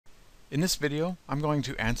In this video, I'm going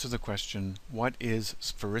to answer the question, what is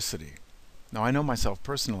sphericity? Now, I know myself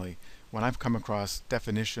personally, when I've come across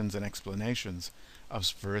definitions and explanations of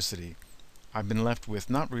sphericity, I've been left with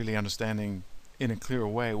not really understanding in a clear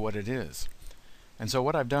way what it is. And so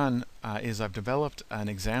what I've done is I've developed an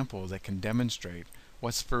example that can demonstrate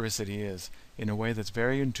what sphericity is in a way that's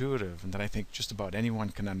very intuitive and that I think just about anyone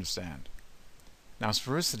can understand. Now,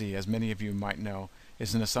 sphericity, as many of you might know,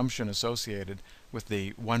 is an assumption associated with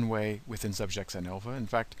the one-way within subjects ANOVA. In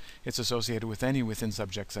fact, it's associated with any within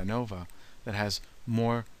subjects ANOVA that has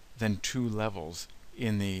more than 2 levels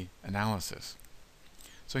in the analysis.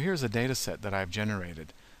 So here's a data set that I've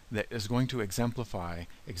generated that is going to exemplify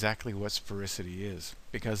exactly what sphericity is,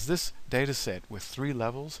 because this data set with 3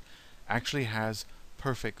 levels actually has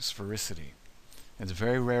perfect sphericity. It's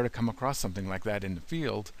very rare to come across something like that in the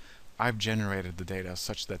field. I've generated the data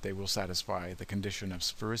such that they will satisfy the condition of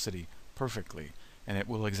sphericity perfectly, and it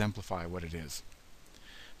will exemplify what it is.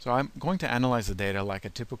 So I'm going to analyze the data like a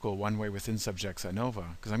typical one-way within subjects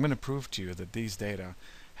ANOVA, because I'm going to prove to you that these data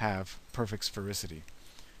have perfect sphericity.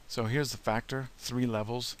 So here's the factor, 3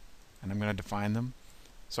 levels, and I'm going to define them.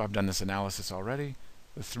 So I've done this analysis already.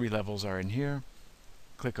 The 3 levels are in here.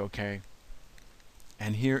 Click OK.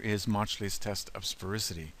 And here is Mauchly's test of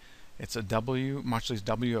sphericity. It's a W, Mauchly's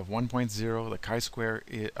W of 1.0, the chi-square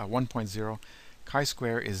is 1.0,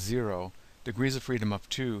 chi-square is 0, degrees of freedom of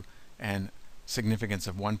 2, and significance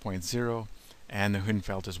of 1.0, and the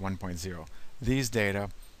Hunfeld is 1.0. These data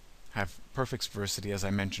have perfect sphericity, as I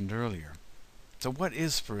mentioned earlier. So what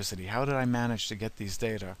is sphericity? How did I manage to get these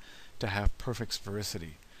data to have perfect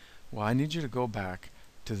sphericity? Well, I need you to go back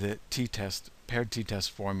to the t-test, paired t-test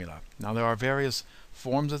formula. Now, there are various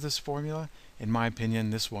forms of this formula. In my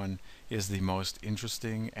opinion, this one is the most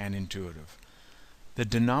interesting and intuitive. The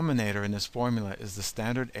denominator in this formula is the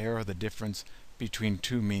standard error of the difference between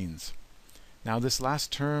 2 means. Now, this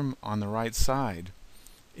last term on the right side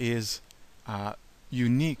is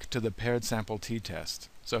unique to the paired sample t-test.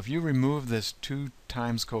 So if you remove this 2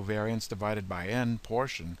 times covariance divided by n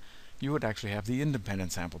portion, you would actually have the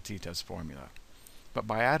independent sample t-test formula. But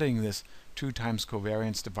by adding this 2 times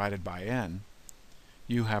covariance divided by n,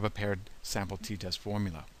 you have a paired sample t-test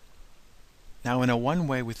formula. Now, in a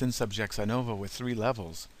one-way within subjects ANOVA with 3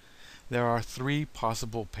 levels, there are 3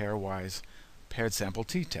 possible pairwise paired sample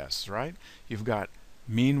t-tests, right? You've got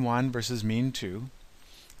mean 1 versus mean 2,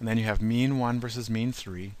 and then you have mean 1 versus mean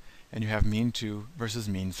 3, and you have mean 2 versus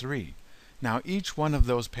mean 3. Now, each one of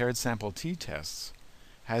those paired sample t-tests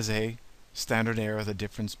has a standard error of the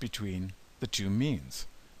difference between the 2 means.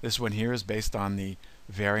 This one here is based on the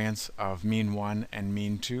variance of mean 1 and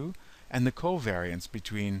mean 2, and the covariance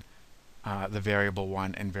between the variable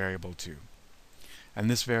 1 and variable 2. And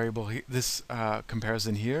this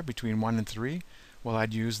comparison here between 1 and 3, well,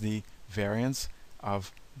 I'd use the variance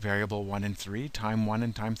of variable 1 and 3, time 1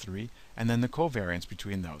 and time 3, and then the covariance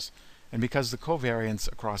between those. And because the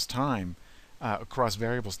covariance across time, across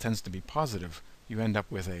variables tends to be positive, you end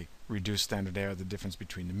up with a reduced standard error of the difference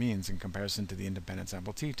between the means in comparison to the independent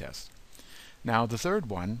sample t-test. Now, the third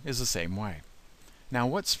one is the same way. Now,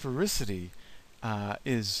 what sphericity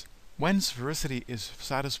is, when sphericity is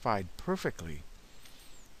satisfied perfectly,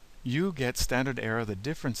 you get standard error of the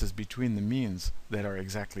differences between the means that are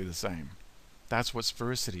exactly the same. That's what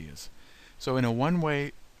sphericity is. So in a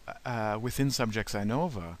one-way within subjects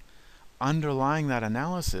ANOVA, underlying that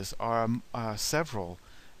analysis are several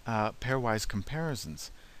pairwise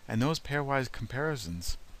comparisons. And those pairwise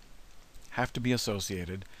comparisons have to be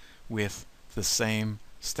associated with the same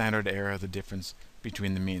standard error of the difference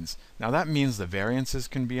between the means. Now, that means the variances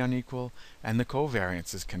can be unequal and the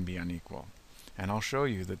covariances can be unequal. And I'll show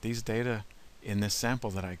you that these data in this sample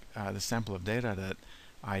that the sample of data that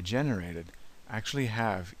I generated actually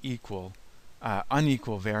have unequal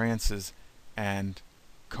variances and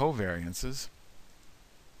covariances.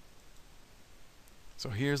 So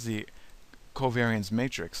here's the covariance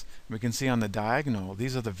matrix. We can see on the diagonal,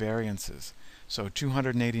 these are the variances. So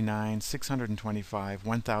 289, 625,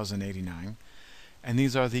 1089. And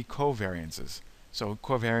these are the covariances. So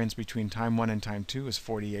covariance between time 1 and time 2 is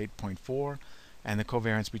 48.4. And the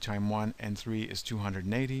covariance between 1 and 3 is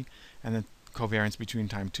 280. And the covariance between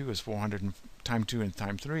time 2 is time 2 and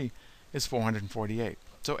time 3 is 448.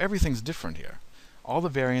 So everything's different here. All the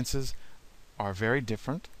variances are very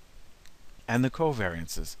different, and the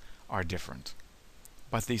covariances are different.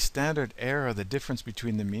 But the standard error, the difference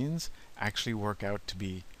between the means, actually work out to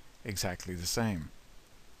be exactly the same.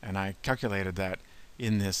 And I calculated that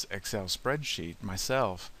in this Excel spreadsheet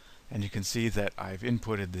myself, and you can see that I've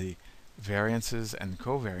inputted the variances and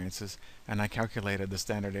covariances, and I calculated the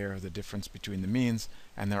standard error of the difference between the means,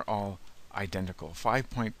 and they're all identical,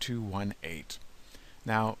 5.218.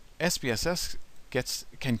 Now, SPSS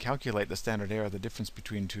can calculate the standard error of the difference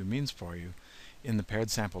between two means for you in the paired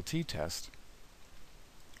sample t-test,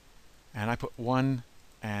 and I put 1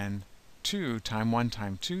 and 2 time 1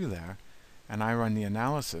 time 2 there, and I run the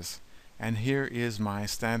analysis, and here is my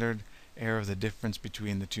standard error of the difference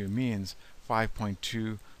between the two means,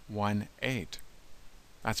 5.218.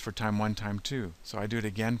 That's for time 1 time 2. So I do it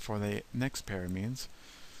again for the next pair of means,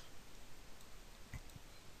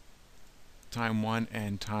 time 1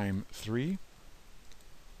 and time 3,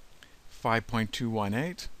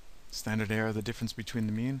 5.218, standard error of the difference between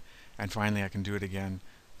the mean, and finally I can do it again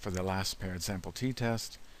for the last paired sample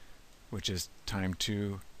t-test, which is time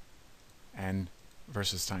 2 and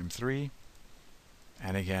versus time 3,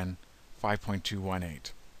 and again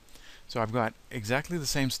 5.218. So I've got exactly the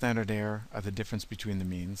same standard error of the difference between the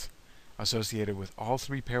means associated with all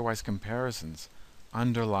three pairwise comparisons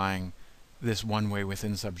underlying this one-way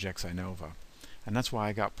within subjects ANOVA. And that's why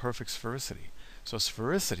I got perfect sphericity. So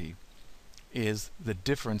sphericity is the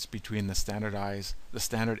difference between the standard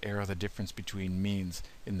error of the difference between means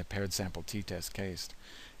in the paired sample t-test case.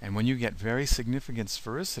 And when you get very significant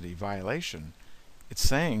sphericity violation, it's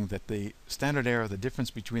saying that the standard error of the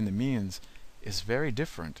difference between the means is very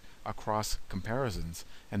different across comparisons,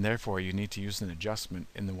 and therefore you need to use an adjustment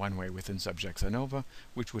in the one-way within subjects ANOVA,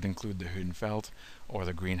 which would include the Hünfeld or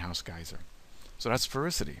the greenhouse geyser. So that's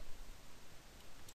sphericity.